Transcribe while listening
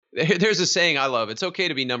There's a saying I love. It's okay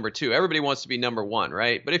to be number two. Everybody wants to be number one,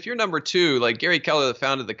 right? But if you're number two, like Gary Keller that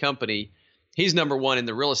founded the company, he's number one in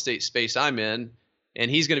the real estate space I'm in,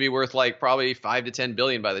 and he's going to be worth like probably 5 to 10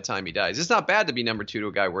 billion by the time he dies. It's not bad to be number two to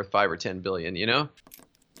a guy worth 5 or 10 billion, you know?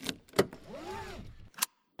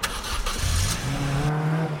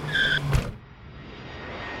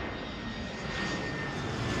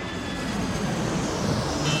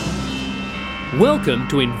 Welcome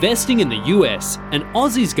to Investing in the US, an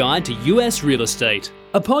Aussie's Guide to US Real Estate,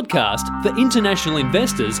 a podcast for international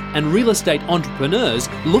investors and real estate entrepreneurs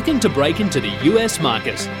looking to break into the US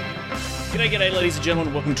market. G'day, ladies and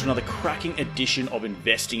gentlemen. Welcome to another cracking edition of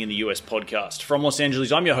Investing in the US podcast. From Los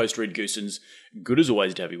Angeles, I'm your host, Reed Goosens. Good as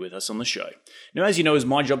always to have you with us on the show. Now, as you know, it's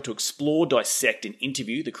my job to explore, dissect, and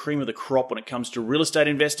interview the cream of the crop when it comes to real estate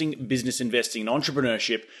investing, business investing, and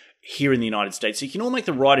entrepreneurship here in the United States, so you can all make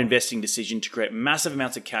the right investing decision to create massive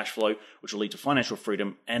amounts of cash flow, which will lead to financial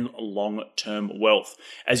freedom and long-term wealth.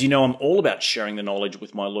 As you know, I'm all about sharing the knowledge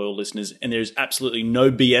with my loyal listeners, and there's absolutely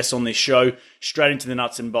no BS on this show, straight into the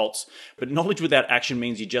nuts and bolts. But knowledge without action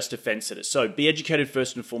means you're just a fence sitter. So be educated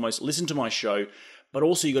first and foremost, listen to my show, but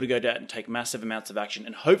also you've got to go down and take massive amounts of action,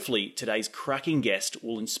 and hopefully today's cracking guest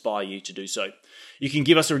will inspire you to do so. You can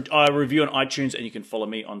give us a review on iTunes, and you can follow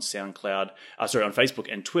me on SoundCloud, on Facebook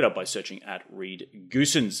and Twitter by searching at Reed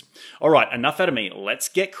Goosens. All right, enough out of me. Let's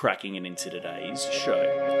get cracking and into today's show.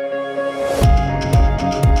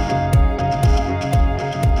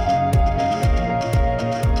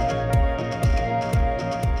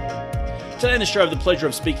 Today on the show, I have the pleasure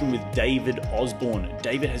of speaking with David Osborne.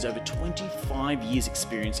 David has over 25 years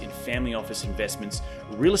experience in family office investments,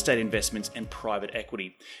 real estate investments, and private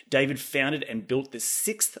equity. David founded and built the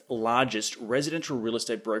 6th largest residential real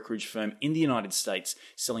estate brokerage firm in the United States,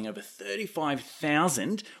 selling over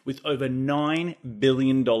 35,000 with over $9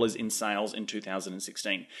 billion in sales in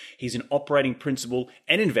 2016. He's an operating principal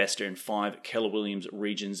and investor in 5 Keller Williams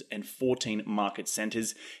regions and 14 market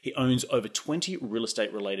centers. He owns over 20 real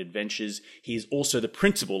estate related ventures. He is also the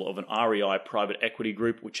principal of an REI private equity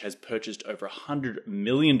group, which has purchased over $100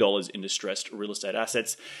 million in distressed real estate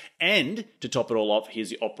assets. And to top it all off, he is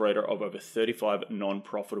the operator of over 35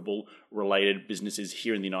 non-profitable related businesses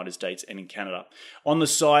here in the United States and in Canada. On the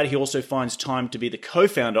side, he also finds time to be the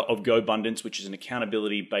co-founder of GoBundance, which is an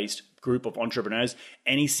accountability-based group of entrepreneurs,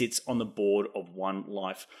 and he sits on the board of One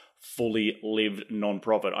Life Fully Lived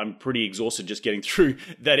nonprofit. I'm pretty exhausted just getting through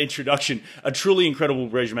that introduction. A truly incredible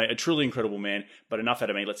resume, a truly incredible man, but enough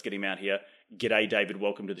out of me. Let's get him out here. G'day, David.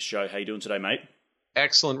 Welcome to the show. How you doing today, mate?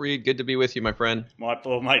 Excellent, Reed. Good to be with you, my friend.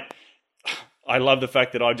 Well, mate, I love the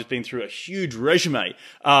fact that I've just been through a huge resume.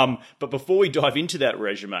 But before we dive into that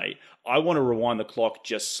resume, I want to rewind the clock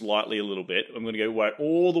just slightly a little bit. I'm going to go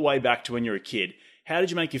all the way back to when you were a kid. How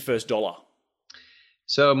did you make your first dollar?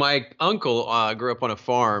 So my uncle grew up on a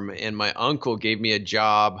farm, and my uncle gave me a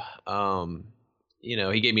job.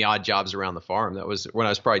 He gave me odd jobs around the farm. That was when I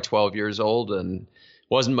was probably 12 years old, and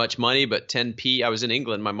wasn't much money, but 10p. I was in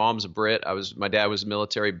England. My mom's a Brit. My dad was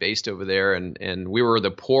military based over there, and we were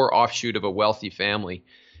the poor offshoot of a wealthy family.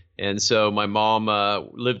 And so my mom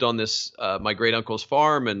lived on this my great uncle's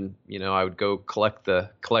farm, and I would go collect the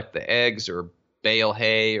eggs or bale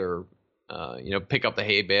hay or pick up the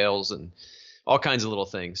hay bales and all kinds of little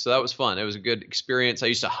things. So that was fun. It was a good experience. I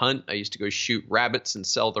used to hunt. I used to go shoot rabbits and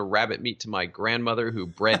sell the rabbit meat to my grandmother who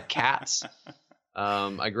bred cats.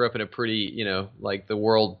 I grew up in a pretty, like the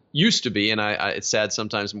world used to be. And it's sad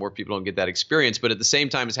sometimes more people don't get that experience. But at the same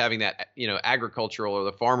time as having that, agricultural or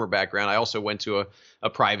the farmer background, I also went to a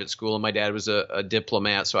private school, and my dad was a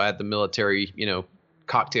diplomat. So I had the military,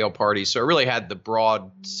 cocktail parties. So I really had the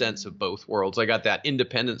broad sense of both worlds. I got that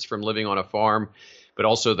independence from living on a farm, but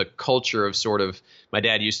also the culture of sort of, my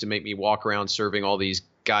dad used to make me walk around serving all these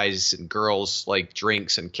guys and girls like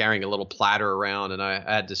drinks and carrying a little platter around, and I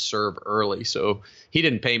had to serve early. So he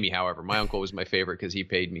didn't pay me, however. My uncle was my favorite because he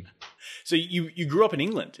paid me. So you grew up in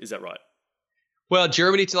England, is that right? Well,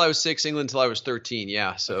 Germany till I was 6, England till I was 13,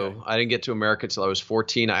 yeah. So okay. I didn't get to America till I was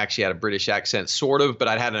 14. I actually had a British accent, sort of, but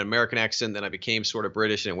I'd had an American accent, then I became sort of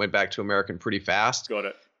British, and it went back to American pretty fast. Got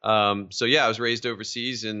it. So yeah, I was raised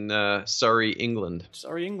overseas in Surrey, England.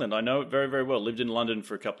 Surrey, England. I know it very, very well. Lived in London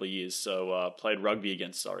for a couple of years, so played rugby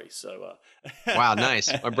against Surrey. So wow,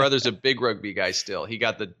 nice. My brother's a big rugby guy still. He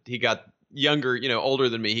got younger, older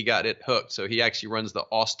than me. He got it hooked. So he actually runs the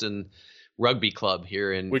Austin Rugby Club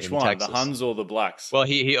here in Which in one, Texas. the Huns or the Blacks? Well,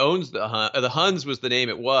 he owns the Huns. The Huns was the name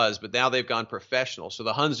it was, but now they've gone professional. So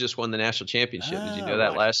the Huns just won the national championship. Did you know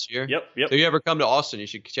that last year? Yep. So if you ever come to Austin, you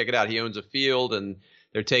should check it out. He owns a field, and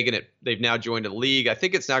they're taking it. They've now joined a league. I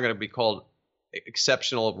think it's now going to be called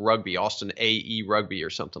exceptional rugby, Austin AE Rugby or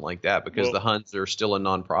something like that, because the Huns are still a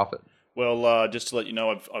nonprofit. Well, just to let you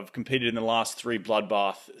know, I've competed in the last 3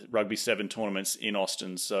 Bloodbath Rugby 7 tournaments in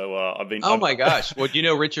Austin. So I've been. Oh my gosh! Well, do you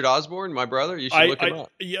know Richard Osborne, my brother? You should look him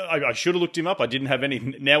up. Yeah, I should have looked him up. I didn't have any.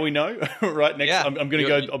 Now we know, right? Next, yeah. I'm going to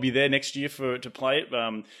go. I'll be there next year to play it.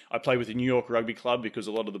 I play with the New York Rugby Club because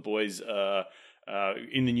a lot of the boys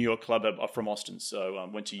in the New York club are from Austin. So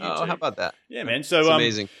went to UT. Oh, how about that? Yeah, man. So it's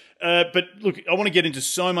amazing. But look, I want to get into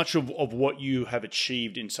so much of what you have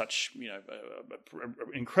achieved in such an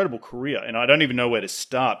incredible career, and I don't even know where to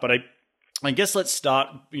start. But I guess let's start.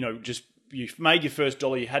 Just you've made your first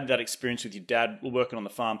dollar. You had that experience with your dad working on the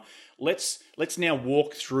farm. Let's now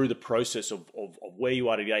walk through the process of where you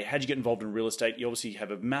are today. How'd you get involved in real estate? You obviously have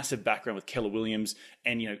a massive background with Keller Williams,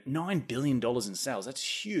 and $9 billion in sales. That's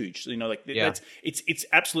huge. So, it's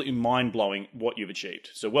absolutely mind blowing what you've achieved.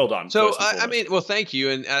 So well done. So well, thank you.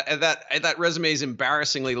 And that resume is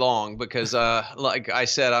embarrassingly long because, like I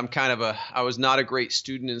said, I was not a great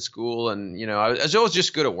student in school, and I was always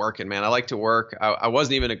just good at working, man. I like to work. I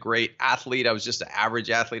wasn't even a great athlete. I was just an average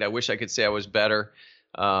athlete. I wish I could say I was better.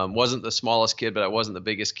 Wasn't the smallest kid, but I wasn't the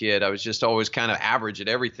biggest kid. I was just always kind of average at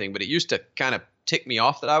everything, but it used to kind of tick me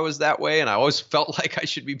off that I was that way. And I always felt like I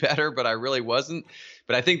should be better, but I really wasn't.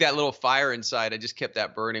 But I think that little fire inside, I just kept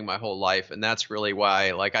that burning my whole life. And that's really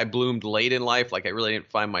why, like, I bloomed late in life. Like, I really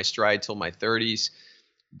didn't find my stride till my 30s.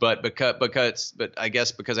 But I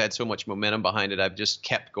guess because I had so much momentum behind it, I've just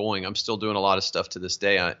kept going. I'm still doing a lot of stuff to this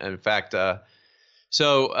day. In fact, in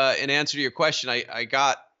answer to your question,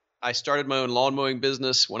 I started my own lawn mowing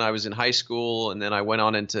business when I was in high school, and then I went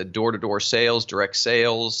on into door-to-door sales, direct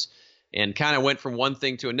sales, and kind of went from one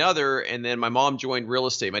thing to another. And then my mom joined real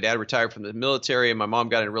estate. My dad retired from the military, and my mom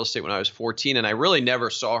got into real estate when I was 14, and I really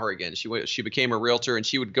never saw her again. She became a realtor, and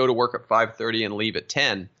she would go to work at 5:30 and leave at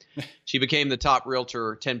 10. She became the top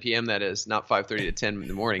realtor, 10 p.m. that is, not 5:30 to 10 in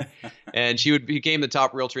the morning. And she became the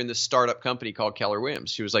top realtor in this startup company called Keller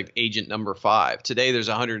Williams. She was like agent number 5. Today, there's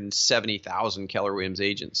 170,000 Keller Williams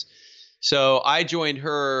agents. So I joined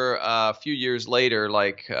her a few years later,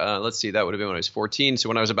 let's see, that would have been when I was 14. So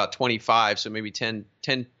when I was about 25, so maybe 10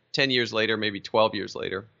 years later, maybe 12 years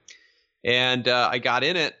later. And I got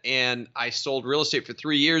in it, and I sold real estate for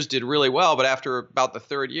 3 years, did really well. But after about the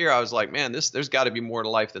 3rd year, I was like, man, there's got to be more to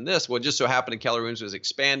life than this. Well, it just so happened Keller Williams was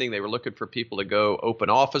expanding. They were looking for people to go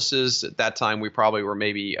open offices. At that time, we probably were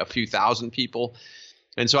maybe a few thousand people.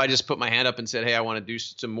 And so I just put my hand up and said, hey, I want to do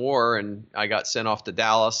some more. And I got sent off to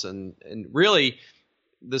Dallas. And really,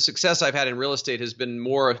 the success I've had in real estate has been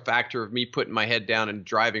more a factor of me putting my head down and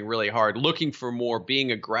driving really hard, looking for more,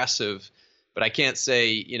 being aggressive. But I can't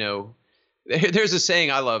say, there's a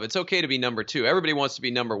saying I love. It's okay to be number 2. Everybody wants to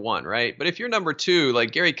be number 1, right? But if you're number 2,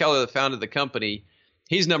 like Gary Keller, that founded the company,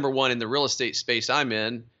 he's number 1 in the real estate space I'm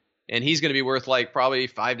in. And he's going to be worth like probably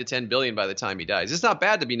 5 to 10 billion by the time he dies. It's not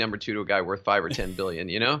bad to be number 2 to a guy worth 5 or 10 billion,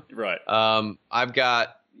 Right. I've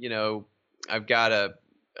got a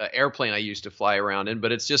airplane I used to fly around in,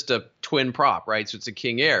 but it's just a twin prop, right? So it's a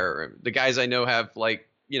King Air. The guys I know have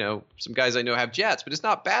some guys I know have jets, but it's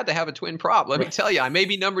not bad to have a twin prop. Let me tell you, I may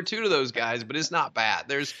be number 2 to those guys, but it's not bad.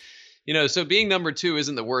 So being number 2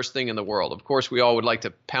 isn't the worst thing in the world. Of course, we all would like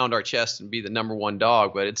to pound our chest and be the number 1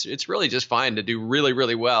 dog, but it's really just fine to do really,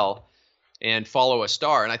 really well and follow a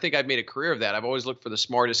star. And I think I've made a career of that. I've always looked for the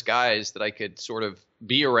smartest guys that I could sort of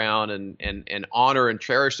be around and honor and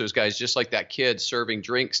cherish those guys, just like that kid serving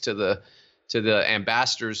drinks to the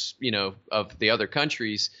ambassadors, of the other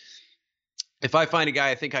countries. If I find a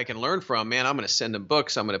guy I think I can learn from, man, I'm going to send him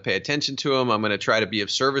books. I'm going to pay attention to him. I'm going to try to be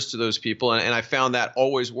of service to those people. And I found that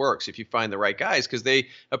always works if you find the right guys, because they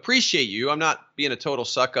appreciate you. I'm not being a total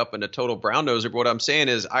suck up and a total brown noser, but what I'm saying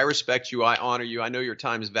is I respect you. I honor you. I know your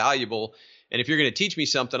time is valuable. And if you're going to teach me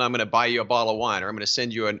something, I'm going to buy you a bottle of wine, or I'm going to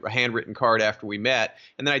send you a handwritten card after we met.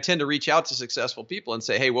 And then I tend to reach out to successful people and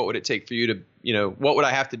say, hey, what would it take for you to, what would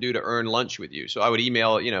I have to do to earn lunch with you? So I would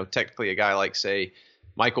email, technically a guy like, say,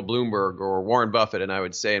 Michael Bloomberg or Warren Buffett, and I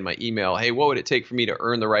would say in my email, hey, what would it take for me to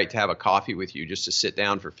earn the right to have a coffee with you, just to sit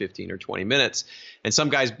down for 15 or 20 minutes? And some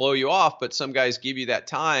guys blow you off, but some guys give you that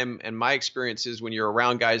time. And my experience is when you're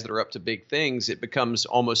around guys that are up to big things, it becomes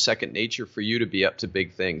almost second nature for you to be up to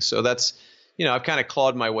big things. So that's, I've kind of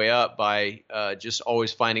clawed my way up by just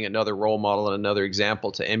always finding another role model and another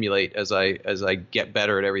example to emulate as I get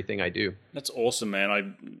better at everything I do. That's awesome,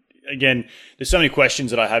 man. Again, there's so many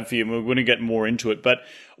questions that I have for you, and we're going to get more into it. But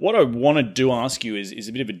what I want to ask you is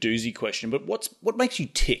a bit of a doozy question. But what makes you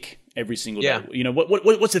tick every single day?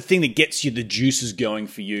 What's the thing that gets you the juices going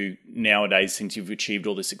for you nowadays since you've achieved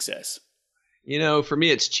all this success? For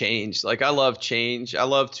me, it's change. Like, I love change. I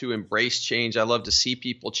love to embrace change. I love to see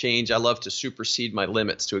people change. I love to supersede my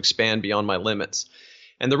limits, to expand beyond my limits.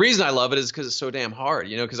 And the reason I love it is because it's so damn hard,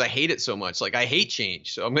 because I hate it so much. Like, I hate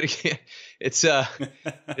change. So it's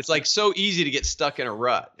like so easy to get stuck in a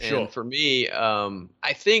rut. Sure. And for me,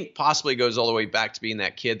 I think possibly goes all the way back to being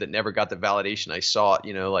that kid that never got the validation I sought.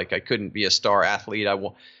 Like, I couldn't be a star athlete.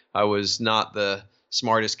 I was not the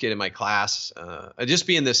smartest kid in my class. Just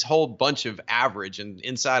being this whole bunch of average, and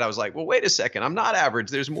inside I was like, well, wait a second, I'm not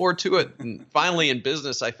average. There's more to it. And finally in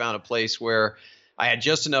business, I found a place where I had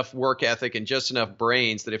just enough work ethic and just enough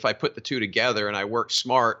brains that if I put the two together and I worked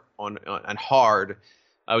smart and hard,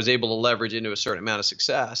 I was able to leverage into a certain amount of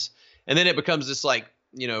success. And then it becomes this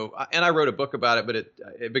and I wrote a book about it, but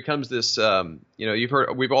it becomes this,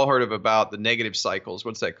 we've all heard about the negative cycles.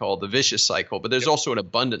 What's that called? The vicious cycle. But there's also an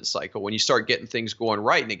abundance cycle when you start getting things going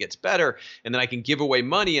right and it gets better. And then I can give away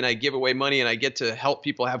money and I get to help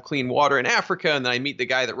people have clean water in Africa. And then I meet the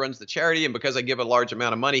guy that runs the charity. And because I give a large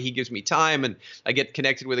amount of money, he gives me time, and I get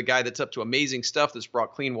connected with a guy that's up to amazing stuff that's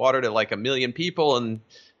brought clean water to like 1 million people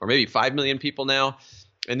or maybe 5 million people now.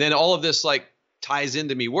 And then all of this ties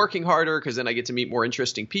into me working harder, because then I get to meet more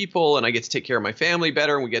interesting people and I get to take care of my family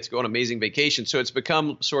better, and we get to go on amazing vacations. So it's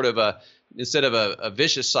become sort of instead of a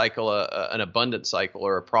vicious cycle, an abundant cycle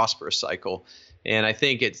or a prosperous cycle. And I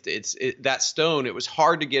think it's that stone, it was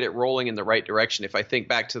hard to get it rolling in the right direction. If I think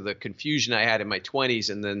back to the confusion I had in my 20s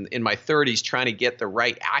and then in my 30s trying to get the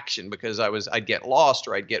right action, because I'd get lost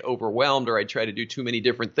or I'd get overwhelmed or I'd try to do too many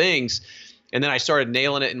different things. And then I started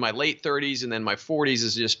nailing it in my late 30s, and then my 40s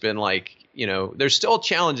has just been like, there's still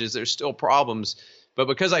challenges, there's still problems, but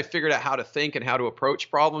because I figured out how to think and how to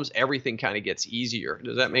approach problems, everything kind of gets easier.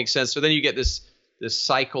 Does that make sense? So then you get this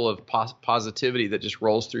cycle of positivity that just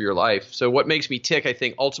rolls through your life. So what makes me tick, I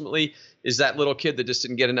think, ultimately, is that little kid that just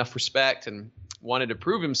didn't get enough respect and wanted to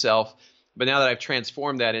prove himself. But now that I've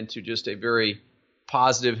transformed that into just a very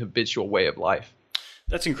positive, habitual way of life.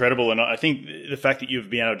 That's incredible. And I think the fact that you've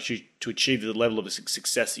been able to achieve the level of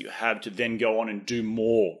success that you have to then go on and do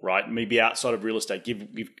more, right? Maybe outside of real estate, give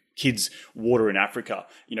kids water in Africa,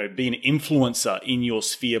 be an influencer in your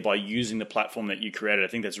sphere by using the platform that you created. I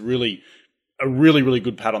think that's really a really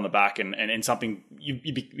good pat on the back, and something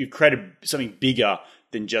you've created something bigger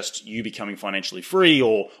than just you becoming financially free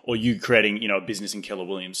or you creating, a business in Keller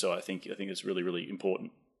Williams. So I think it's really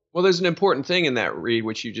important. Well, there's an important thing in that, Reed,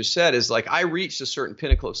 which you just said, is like I reached a certain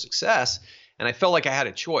pinnacle of success and I felt like I had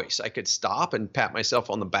a choice. I could stop and pat myself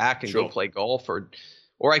on the back and go play golf,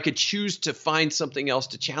 or I could choose to find something else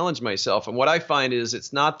to challenge myself. And what I find is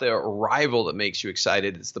it's not the arrival that makes you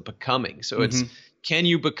excited, it's the becoming. So it's, can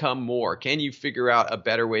you become more? Can you figure out a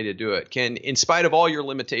better way to do it? In spite of all your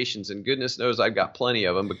limitations, and goodness knows I've got plenty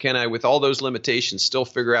of them, but can I, with all those limitations, still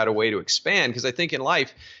figure out a way to expand? Because I think in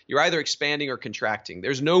life, you're either expanding or contracting.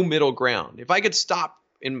 There's no middle ground. If I could stop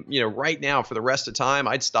right now for the rest of time,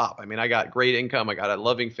 I'd stop. I mean, I got great income, I got a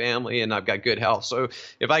loving family, and I've got good health. So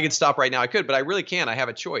if I could stop right now, I could, but I really can't. I have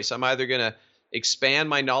a choice. I'm either going to expand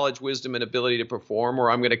my knowledge, wisdom, and ability to perform,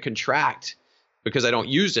 or I'm going to contract because I don't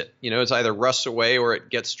use it. It's either rusts away or it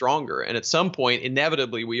gets stronger. And at some point,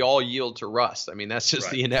 inevitably, we all yield to rust. I mean, that's just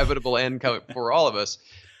the inevitable end for all of us.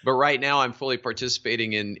 But right now, I'm fully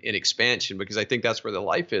participating in expansion because I think that's where the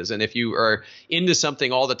life is. And if you are into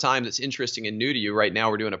something all the time that's interesting and new to you, right now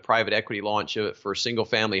we're doing a private equity launch for single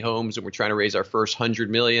family homes, and we're trying to raise our first 100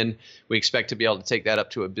 million. We expect to be able to take that up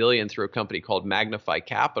to $1 billion through a company called Magnify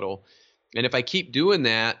Capital. And if I keep doing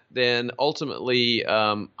that, then ultimately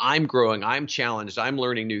I'm growing, I'm challenged, I'm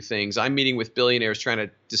learning new things. I'm meeting with billionaires trying to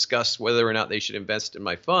discuss whether or not they should invest in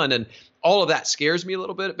my fund. And all of that scares me a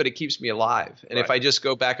little bit, but it keeps me alive. And if I just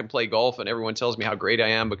go back and play golf and everyone tells me how great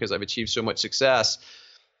I am because I've achieved so much success,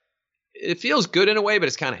 it feels good in a way, but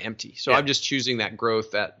it's kind of empty. So I'm just choosing that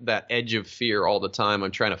growth, that edge of fear all the time.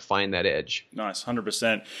 I'm trying to find that edge. Nice,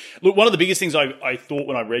 100%. Look, one of the biggest things I thought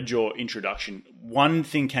when I read your introduction, one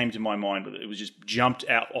thing came to my mind, but it was just jumped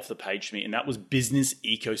out off the page to me, and that was business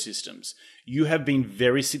ecosystems. You have been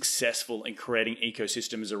very successful in creating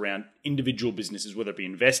ecosystems around individual businesses, whether it be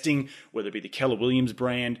investing, whether it be the Keller Williams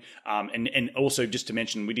brand, and also just to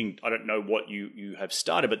mention, I don't know what you have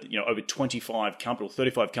started, but over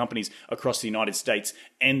 35 companies across the United States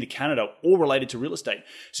and Canada, all related to real estate.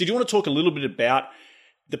 So do you want to talk a little bit about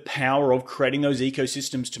the power of creating those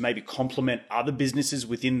ecosystems to maybe complement other businesses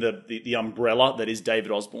within the umbrella that is David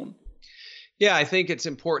Osborne? Yeah, I think it's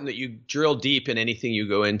important that you drill deep in anything you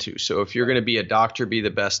go into. So if you're going to be a doctor, be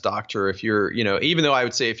the best doctor. If you're, even though I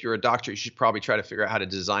would say if you're a doctor, you should probably try to figure out how to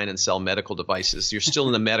design and sell medical devices. You're still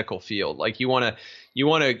in the medical field. Like you want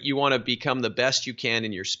to become the best you can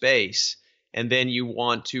in your space. And then you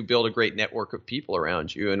want to build a great network of people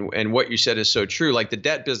around you. And what you said is so true. Like the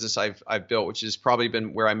debt business I've built, which has probably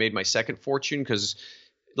been where I made my second fortune, because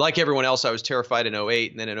like everyone else, I was terrified in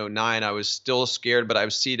 '08, and then in '09, I was still scared, but I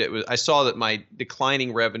saw that my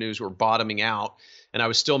declining revenues were bottoming out, and I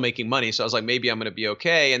was still making money. So I was like, maybe I'm going to be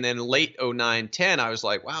okay. And then late '09, '10, I was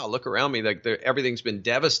like, wow, look around me, like everything's been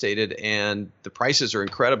devastated, and the prices are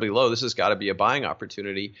incredibly low. This has got to be a buying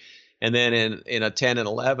opportunity. And then in a 10 and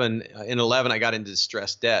 11, in 11, I got into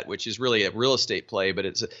distressed debt, which is really a real estate play,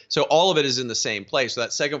 but so all of it is in the same place. So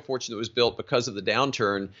that second fortune that was built because of the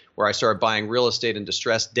downturn, where I started buying real estate and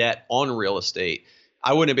distressed debt on real estate,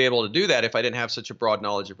 I wouldn't be able to do that if I didn't have such a broad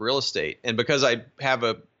knowledge of real estate. And because I have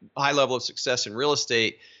a high level of success in real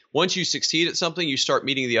estate, once you succeed at something, you start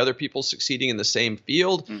meeting the other people succeeding in the same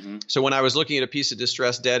field. Mm-hmm. So when I was looking at a piece of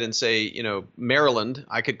distressed debt in, say, Maryland,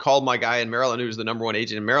 I could call my guy in Maryland, who's the number one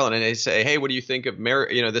agent in Maryland, and they say, hey, what do you think of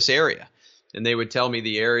this area? And they would tell me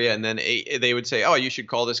the area, and then they would say, oh, you should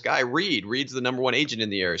call this guy Reed. Reed's the number one agent in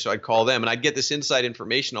the area. So I'd call them, and I'd get this inside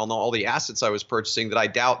information on all the assets I was purchasing that I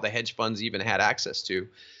doubt the hedge funds even had access to.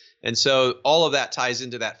 And so all of that ties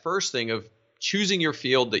into that first thing of choosing your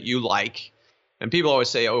field that you like. And people always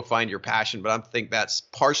say, oh, find your passion. But I think that's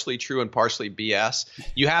partially true and partially BS.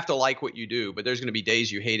 You have to like what you do, but there's going to be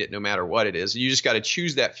days you hate it no matter what it is. You just got to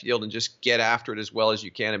choose that field and just get after it as well as you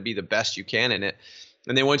can and be the best you can in it.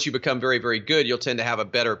 And then once you become very, very good, you'll tend to have a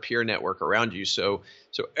better peer network around you. So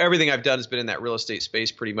everything I've done has been in that real estate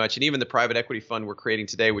space pretty much. And even the private equity fund we're creating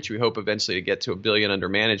today, which we hope eventually to get to $1 billion under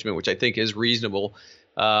management, which I think is reasonable.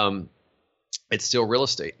 It's still real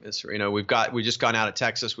estate. We just gone out of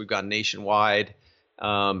Texas. We've gone nationwide.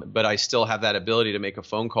 But I still have that ability to make a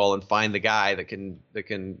phone call and find the guy that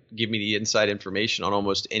can give me the inside information on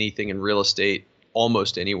almost anything in real estate,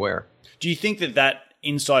 almost anywhere. Do you think that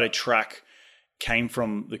insider track came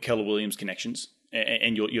from the Keller Williams connections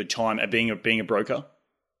and your time at being a broker?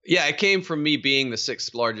 Yeah, it came from me being the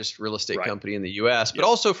 6th largest real estate company in the U.S., but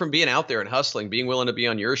also from being out there and hustling, being willing to be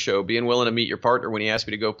on your show, being willing to meet your partner when he asked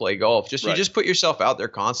me to go play golf. You just put yourself out there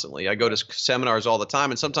constantly. I go to seminars all the time,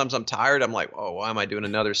 and sometimes I'm tired. I'm like, oh, why am I doing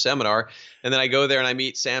another seminar? And then I go there and I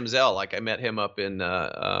meet Sam Zell. Like I met him up in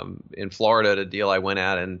Florida at a deal I went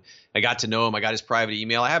at, and I got to know him. I got his private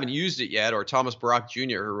email. I haven't used it yet. Or Thomas Barak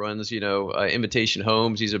Jr., who runs, Invitation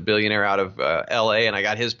Homes. He's a billionaire out of L.A., and I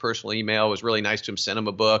got his personal email. It was really nice to him. Sent him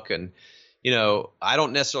a book. And, I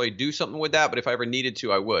don't necessarily do something with that, but if I ever needed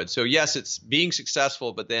to, I would. So, yes, it's being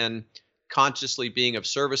successful, but then consciously being of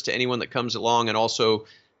service to anyone that comes along, and also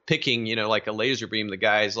picking, like a laser beam. The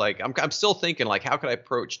guys, like, I'm still thinking, like, how could I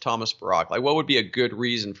approach Thomas Barak? Like, what would be a good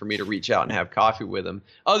reason for me to reach out and have coffee with him,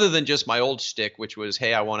 other than just my old shtick, which was,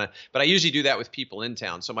 hey, I want to. But I usually do that with people in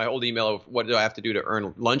town. So my old email of what do I have to do to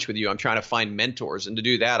earn lunch with you? I'm trying to find mentors, and to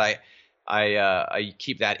do that, I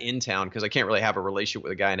keep that in town, because I can't really have a relationship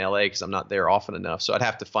with a guy in LA because I'm not there often enough. So I'd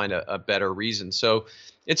have to find a better reason. So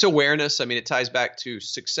it's awareness. I mean, it ties back to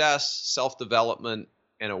success, self-development,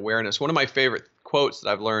 and awareness. One of my favorite quotes that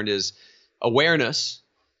I've learned is awareness,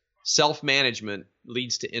 self-management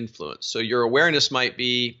leads to influence. So your awareness might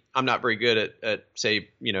be, I'm not very good at say,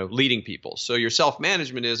 leading people. So your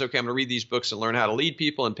self-management is, okay, I'm going to read these books and learn how to lead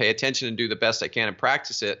people and pay attention and do the best I can and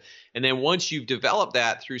practice it. And then once you've developed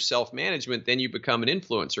that through self-management, then you become an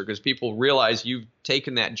influencer, because people realize you've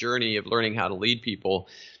taken that journey of learning how to lead people,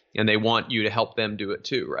 and they want you to help them do it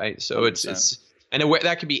too, right? So 100%. it's and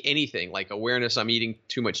that could be anything, like awareness, I'm eating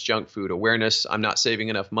too much junk food. Awareness, I'm not saving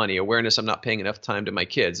enough money. Awareness, I'm not paying enough time to my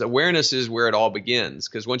kids. Awareness is where it all begins,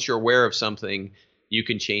 because once you're aware of something, you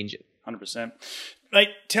can change it. 100%. Mate,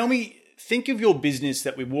 tell me, think of your business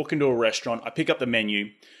that we walk into a restaurant, I pick up the menu.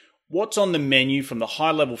 What's on the menu, from the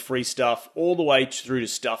high-level free stuff all the way through to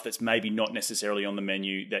stuff that's maybe not necessarily on the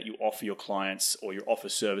menu that you offer your clients or you offer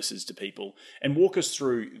services to people? And walk us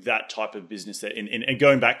through that type of business and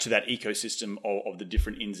going back to that ecosystem of the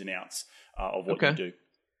different ins and outs of what you do.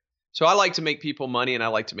 So I like to make people money, and I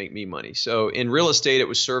like to make me money. So in real estate, it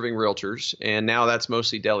was serving realtors, and now that's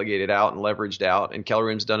mostly delegated out and leveraged out. And Keller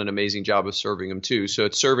Williams done an amazing job of serving them too. So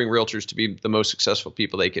it's serving realtors to be the most successful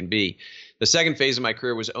people they can be. The second phase of my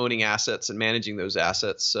career was owning assets and managing those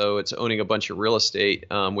assets. So it's owning a bunch of real estate,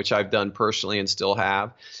 which I've done personally and still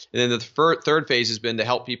have. And then the third phase has been to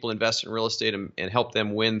help people invest in real estate and help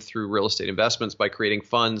them win through real estate investments by creating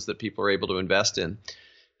funds that people are able to invest in.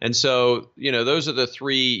 And so, those are the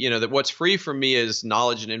three, that what's free from me is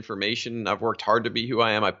knowledge and information. I've worked hard to be who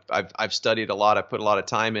I am. I've studied a lot. I put a lot of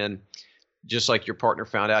time in. Just like your partner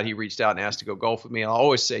found out, he reached out and asked to go golf with me. I'll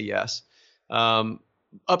always say yes.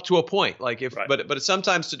 up to a point. Like Right. but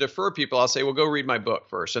sometimes to defer people, I'll say, well, go read my book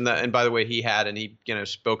first. And by the way, he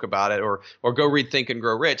spoke about it, or go read Think and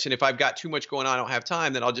Grow Rich. And if I've got too much going on, I don't have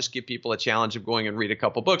time, then I'll just give people a challenge of going and read a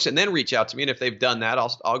couple books and then reach out to me. And if they've done that,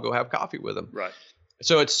 I'll go have coffee with them. Right.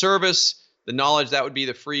 So it's service, the knowledge, that would be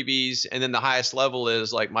the freebies. And then the highest level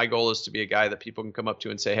is like, my goal is to be a guy that people can come up to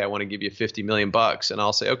and say, hey, I want to give you 50 million bucks. And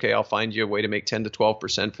I'll say, okay, I'll find you a way to make 10 to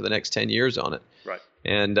 12% for the next 10 years on it. Right.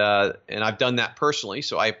 And I've done that personally.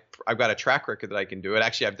 So I've got a track record that I can do it.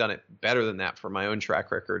 Actually, I've done it better than that for my own track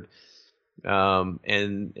record.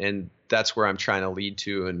 And that's where I'm trying to lead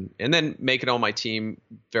to, and then making all my team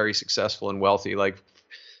very successful and wealthy. Like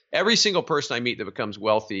every single person I meet that becomes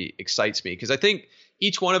wealthy excites me, because I think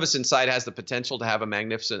each one of us inside has the potential to have a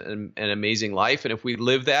magnificent and amazing life. And if we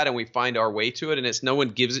live that and we find our way to it, and no one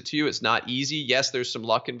gives it to you, it's not easy. Yes, there's some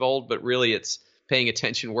luck involved, but really it's paying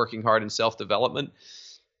attention, working hard, and self-development.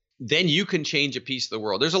 Then you can change a piece of the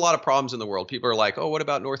world. There's a lot of problems in the world. People are like, oh, what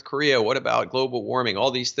about North Korea? What about global warming?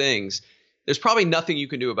 All these things. There's probably nothing you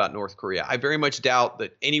can do about North Korea. I very much doubt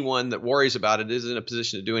that anyone that worries about it is in a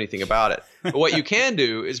position to do anything about it. But what you can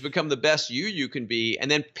do is become the best you can be,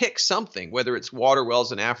 and then pick something, whether it's water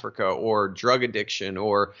wells in Africa or drug addiction,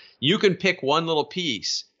 or you can pick one little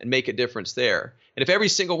piece and make a difference there. And if every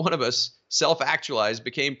single one of us self-actualized,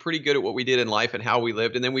 became pretty good at what we did in life and how we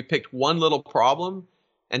lived, and then we picked one little problem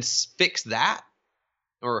and fixed that,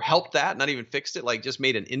 or helped that, not even fixed it, like just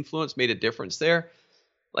made an influence, made a difference there,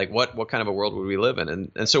 like what kind of a world would we live in?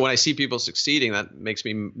 And so when I see people succeeding, that makes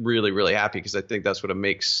me really, really happy, because I think that's what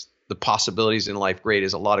makes the possibilities in life great,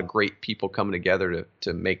 is a lot of great people coming together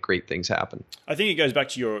to make great things happen. I think it goes back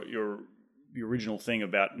to your original thing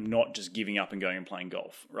about not just giving up and going and playing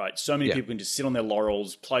golf, right? So many people can just sit on their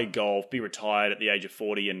laurels, play golf, be retired at the age of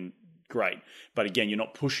 40, and great. But again, you're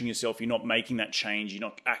not pushing yourself. You're not making that change. You're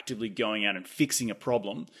not actively going out and fixing a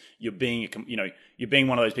problem. You're being, you're being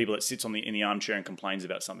one of those people that sits in the armchair and complains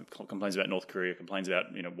about something, complains about North Korea, complains about,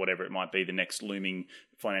 whatever it might be, the next looming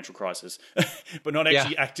financial crisis, but not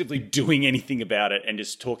actually actively doing anything about it, and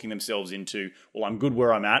just talking themselves into, well, I'm good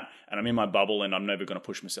where I'm at, and I'm in my bubble, and I'm never going to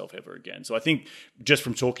push myself ever again. So I think just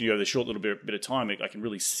from talking to you over the short little bit of time, I can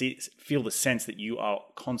really feel the sense that you are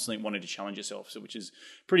constantly wanting to challenge yourself. So, which is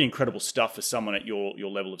pretty incredible stuff for someone at your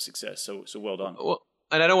level of success. So well done. Well,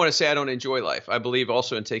 and I don't want to say I don't enjoy life. I believe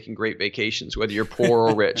also in taking great vacations, whether you're poor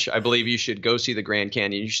or rich. I believe you should go see the Grand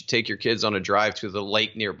Canyon. You should take your kids on a drive to the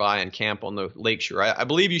lake nearby and camp on the lakeshore. I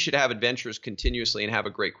believe you should have adventures continuously and have a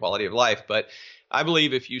great quality of life. But I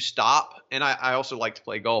believe if you stop, and I also like to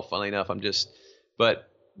play golf, funnily enough, but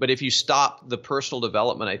if you stop the personal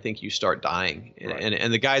development, I think you start dying. Right.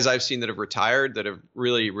 And the guys I've seen that have retired, that have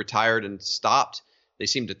really retired and stopped, they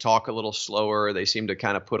seem to talk a little slower. They seem to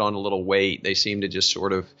kind of put on a little weight. They seem to just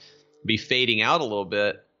sort of be fading out a little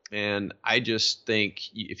bit. And I just think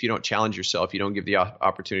if you don't challenge yourself, you don't give the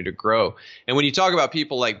opportunity to grow. And when you talk about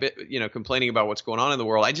people like, complaining about what's going on in the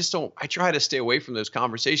world, I try to stay away from those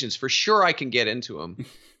conversations. For sure, I can get into them.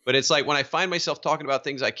 But it's like when I find myself talking about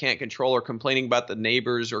things I can't control, or complaining about the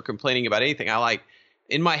neighbors, or complaining about anything,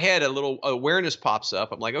 in my head, a little awareness pops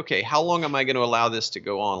up. I'm like, okay, how long am I going to allow this to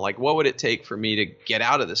go on? Like, what would it take for me to get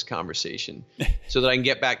out of this conversation so that I can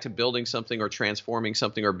get back to building something, or transforming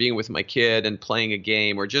something, or being with my kid and playing a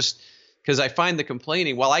game, or just because I find the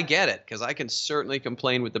complaining, well, I get it, because I can certainly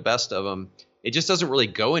complain with the best of them. It just doesn't really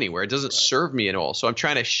go anywhere. It doesn't serve me at all. So I'm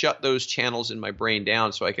trying to shut those channels in my brain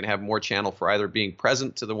down so I can have more channel for either being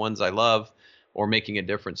present to the ones I love, or making a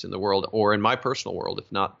difference in the world, or in my personal world, if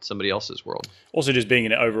not somebody else's world. Also just being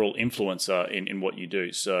an overall influencer in what you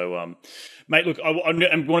do. So, mate, look, I want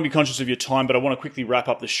to be conscious of your time, but I want to quickly wrap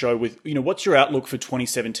up the show with, what's your outlook for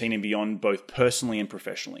 2017 and beyond, both personally and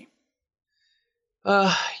professionally?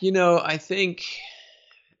 I think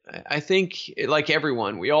like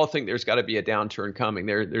everyone, we all think there's got to be a downturn coming.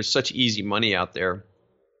 There's such easy money out there.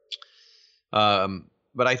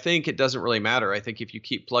 But I think it doesn't really matter. I think if you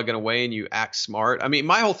keep plugging away and you act smart,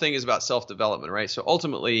 my whole thing is about self-development, right? So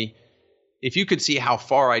ultimately, if you could see how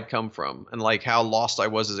far I'd come from, and like how lost I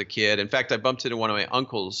was as a kid. In fact, I bumped into one of my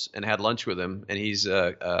uncles and had lunch with him, and he's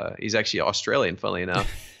actually Australian, funnily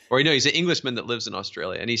enough. Or he's an Englishman that lives in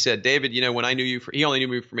Australia. And he said, David, when I knew you, he only knew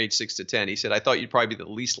me from age 6 to 10. He said, I thought you'd probably be the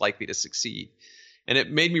least likely to succeed. And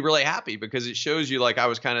it made me really happy, because it shows you like I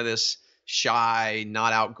was kind of this shy,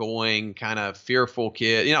 not outgoing, kind of fearful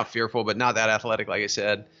kid. Not fearful, but not that athletic, like I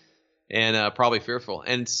said. and probably fearful.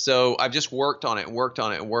 And so I've just worked on it and worked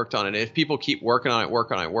on it and worked on it. And if people keep working on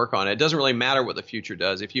it, it doesn't really matter what the future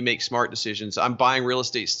does. If you make smart decisions, I'm buying real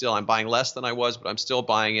estate still. I'm buying less than I was, but I'm still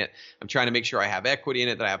buying it. I'm trying to make sure I have equity in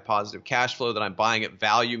it, that I have positive cash flow, that I'm buying at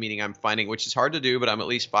value, meaning I'm finding, which is hard to do, but I'm at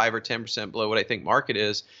least 5 or 10% below what I think market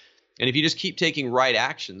is. And if you just keep taking right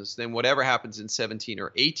actions, then whatever happens in 17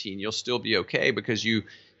 or 18, you'll still be okay, because you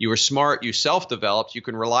were smart, you self-developed, you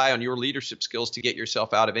can rely on your leadership skills to get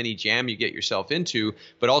yourself out of any jam you get yourself into,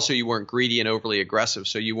 but also you weren't greedy and overly aggressive.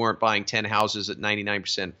 So you weren't buying 10 houses at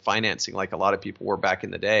 99% financing like a lot of people were back in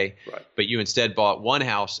the day. Right. But you instead bought one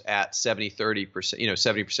house at 30%,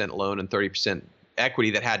 70% loan and 30%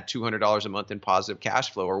 equity that had $200 a month in positive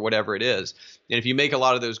cash flow or whatever it is. And if you make a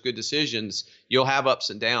lot of those good decisions, you'll have ups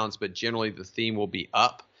and downs, but generally the theme will be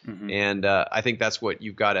up. Mm-hmm. And I think that's what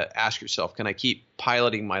you've got to ask yourself. Can I keep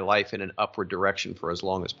piloting my life in an upward direction for as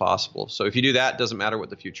long as possible? So if you do that, it doesn't matter what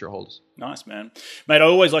the future holds. Nice, man. Mate, I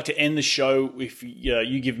always like to end the show if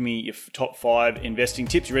you give me your top 5 investing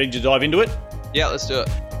tips. You ready to dive into it? Yeah, let's do it.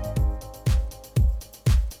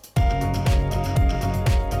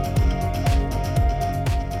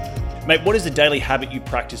 Mate, what is the daily habit you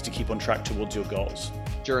practice to keep on track towards your goals?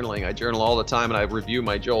 Journaling. I journal all the time, and I review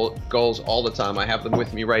my goals all the time. I have them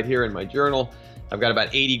with me right here in my journal. I've got about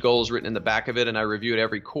 80 goals written in the back of it, and I review it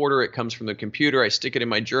every quarter. It comes from the computer. I stick it in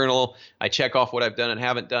my journal. I check off what I've done and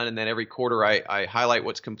haven't done, and then every quarter I highlight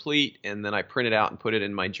what's complete, and then I print it out and put it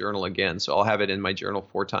in my journal again. So I'll have it in my journal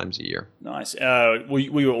 4 times a year. Nice. Were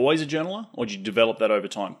you always a journaler, or did you develop that over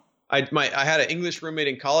time? I had an English roommate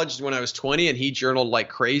in college when I was 20, and he journaled like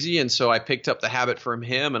crazy. And so I picked up the habit from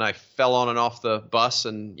him, and I fell on and off the bus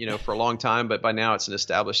and, for a long time, but by now it's an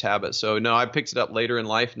established habit. So no, I picked it up later in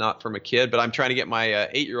life, not from a kid, but I'm trying to get my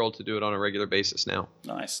 8-year-old to do it on a regular basis now.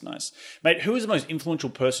 Nice. Mate, who is the most influential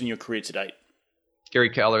person in your career to date? Gary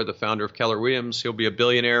Keller, the founder of Keller Williams. He'll be a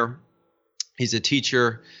billionaire. He's a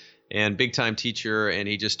teacher and big time teacher, and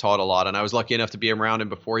he just taught a lot. And I was lucky enough to be around him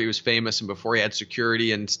before he was famous and before he had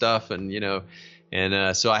security and stuff. And,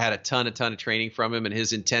 so I had a ton of training from him, and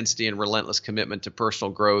his intensity and relentless commitment to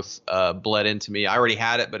personal growth bled into me. I already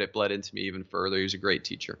had it, but it bled into me even further. He was a great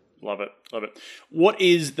teacher. Love it. What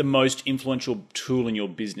is the most influential tool in your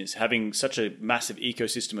business? Having such a massive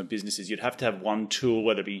ecosystem of businesses, you'd have to have one tool,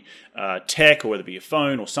 whether it be tech or whether it be a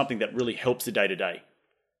phone or something that really helps the day-to-day.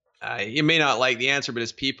 You may not like the answer, but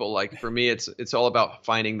it's people. Like for me, it's all about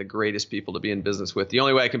finding the greatest people to be in business with. The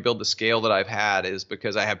only way I can build the scale that I've had is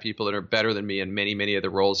because I have people that are better than me in many, many of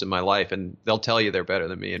the roles in my life, and they'll tell you they're better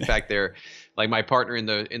than me. In fact, they're like my partner in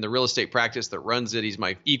the real estate practice that runs it. He's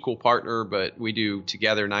my equal partner, but we do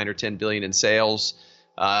together 9 or 10 billion in sales.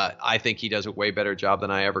 I think he does a way better job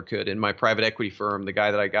than I ever could. In my private equity firm, the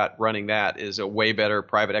guy that I got running that is a way better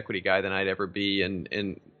private equity guy than I'd ever be.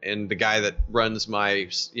 And the guy that runs my,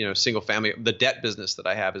 single family, the debt business that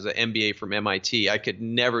I have is an MBA from MIT. I could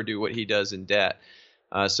never do what he does in debt.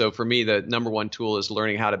 So for me, the number one tool is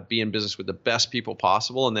learning how to be in business with the best people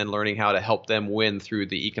possible, and then learning how to help them win through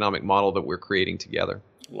the economic model that we're creating together.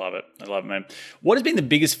 Love it. I love it, man. What has been the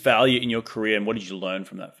biggest failure in your career, and what did you learn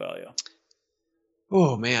from that failure?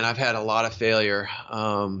 Oh, man, I've had a lot of failure.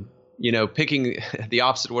 Picking the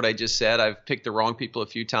opposite of what I just said. I've picked the wrong people a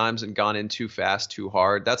few times and gone in too fast, too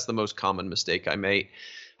hard. That's the most common mistake I make.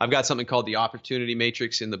 I've got something called the opportunity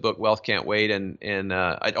matrix in the book Wealth Can't Wait. And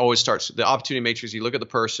it always starts the opportunity matrix. You look at the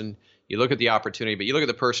person, you look at the opportunity, but you look at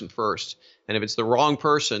the person first. And if it's the wrong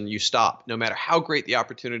person, you stop, no matter how great the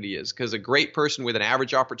opportunity is, because a great person with an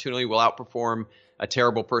average opportunity will outperform a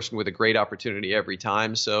terrible person with a great opportunity every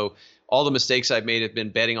time. So all the mistakes I've made have been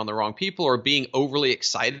betting on the wrong people, or being overly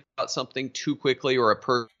excited about something too quickly, or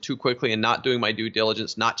too quickly, and not doing my due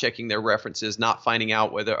diligence, not checking their references, not finding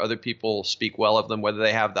out whether other people speak well of them, whether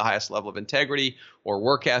they have the highest level of integrity or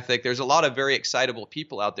work ethic. There's a lot of very excitable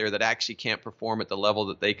people out there that actually can't perform at the level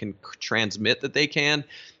that they can transmit that they can.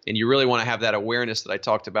 And you really want to have that awareness that I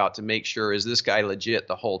talked about to make sure, is this guy legit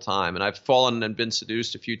the whole time? And I've fallen and been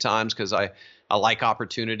seduced a few times because I like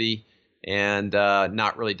opportunity and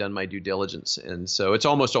not really done my due diligence. And so it's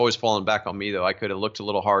almost always fallen back on me, though. I could have looked a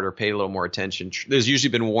little harder, paid a little more attention. There's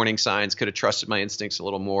usually been warning signs, could have trusted my instincts a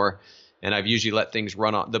little more. And I've usually let things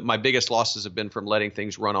run on. My biggest losses have been from letting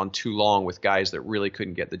things run on too long with guys that really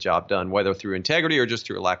couldn't get the job done, whether through integrity or just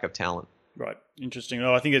through a lack of talent. Right. Interesting.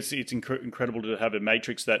 No, I think it's incredible to have a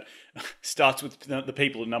matrix that starts with the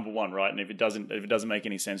people at number one, right? And if it doesn't make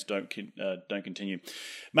any sense, don't continue.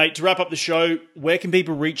 Mate, to wrap up the show, where can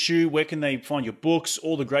people reach you? Where can they find your books?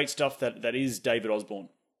 All the great stuff that is David Osborne.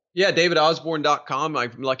 Yeah, davidosborne.com.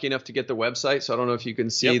 I'm lucky enough to get the website, so I don't know if you can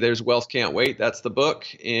see. Yep. There's Wealth Can't Wait. That's the book,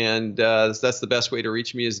 and that's the best way to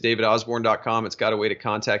reach me is davidosborne.com. It's got a way to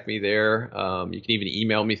contact me there. You can even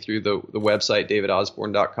email me through the website,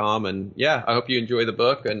 davidosborne.com. And yeah, I hope you enjoy the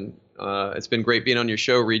book, and it's been great being on your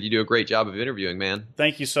show, Reed. You do a great job of interviewing, man.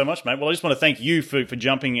 Thank you so much, mate. Well, I just want to thank you for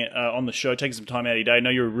jumping on the show, taking some time out of your day. I know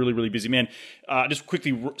you're a really, really busy man. Just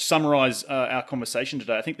quickly summarize our conversation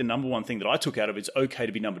today. I think the number one thing that I took out of it is okay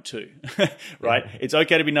to be number two, right? Yeah. It's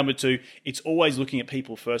okay to be number two. It's always looking at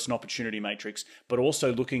people first, an opportunity matrix, but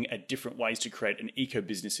also looking at different ways to create an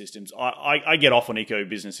eco-business systems. I get off on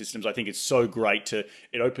eco-business systems. I think it's so great it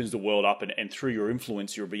opens the world up, and through your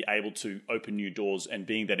influence, you'll be able to open new doors and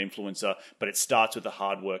being that influencer. But it starts with the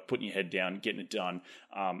hard work, putting your head down, getting it done.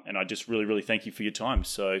 And I just really, really thank you for your time.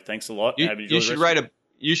 So thanks a lot. You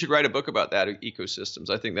should write a book about that, ecosystems.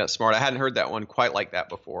 I think that's smart. I hadn't heard that one quite like that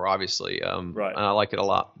before, obviously. Right. And I like it a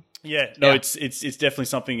lot. Yeah, no, yeah. It's definitely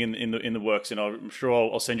something in the works, and I'm sure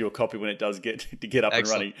I'll send you a copy when it does get up Excellent. And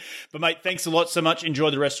running. But mate, thanks a lot so much.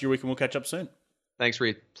 Enjoy the rest of your week, and we'll catch up soon. Thanks,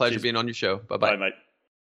 Reed. Pleasure being on your show. Bye-bye. Bye, mate.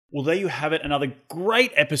 Well, there you have it. Another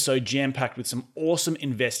great episode jam-packed with some awesome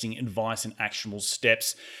investing advice and actionable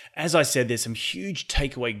steps. As I said, there's some huge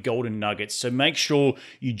takeaway golden nuggets. So make sure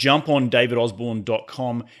you jump on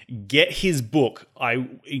davidosborne.com, get his book. I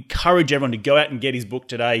encourage everyone to go out and get his book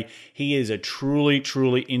today. He is a truly,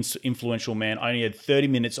 truly influential man. I only had 30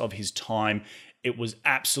 minutes of his time. It was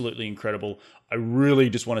absolutely incredible. I really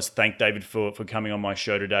just want to thank David for coming on my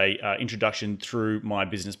show today. Introduction through my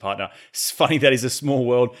business partner. It's funny that is a small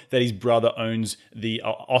world that his brother owns the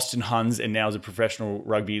Austin Huns and now is a professional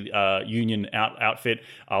rugby union outfit.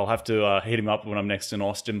 I'll have to hit him up when I'm next in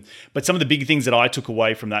Austin. But some of the big things that I took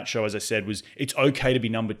away from that show, as I said, was it's okay to be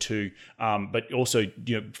number two, but also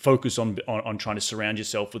focus on trying to surround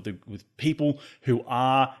yourself with people who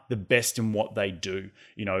are the best in what they do.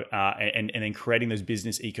 And then creating those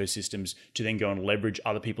business ecosystems to then go and leverage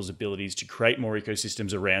other people's abilities to create more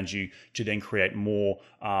ecosystems around you, to then create more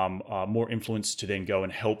influence, to then go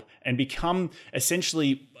and help and become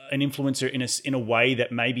essentially an influencer in a way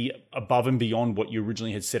that may be above and beyond what you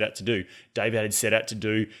originally had set out to do. David had set out to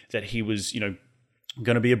do that. He was,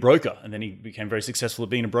 going to be a broker, and then he became very successful at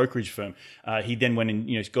being a brokerage firm. He then went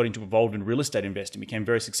and got involved in real estate investing, became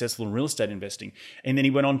very successful in real estate investing, and then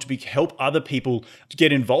he went on to help other people to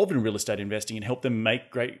get involved in real estate investing and help them make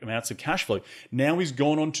great amounts of cash flow. Now he's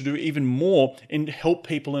gone on to do even more and help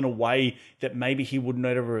people in a way that maybe he would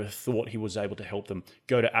not ever have thought he was able to help them.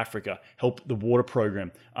 Go to Africa, help the water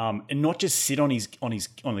program, and not just sit on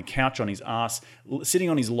the couch on his ass, sitting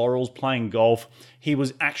on his laurels playing golf. He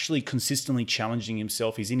was actually consistently challenging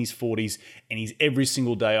himself. He's in his 40s, and he's every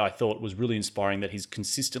single day, I thought, was really inspiring that he's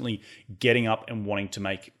consistently getting up and wanting to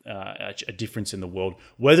make a difference in the world,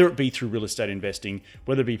 whether it be through real estate investing,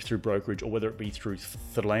 whether it be through brokerage, or whether it be through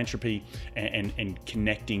philanthropy and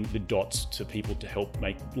connecting the dots to people to help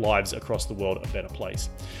make lives across the world a better place.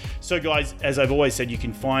 So guys, as I've always said, you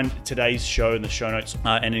can find today's show in the show notes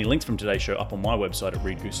and any links from today's show up on my website at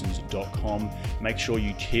reedgoosens.com. Make sure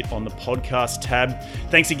you hit on the podcast tab.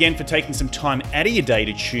 Thanks again for taking some time out of your day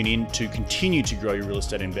to tune in to continue to grow your real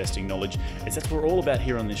estate investing knowledge, as that's what we're all about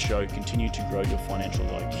here on this show, continue to grow your financial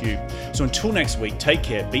IQ. So until next week, take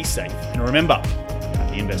care, be safe, and remember,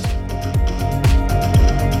 happy investing.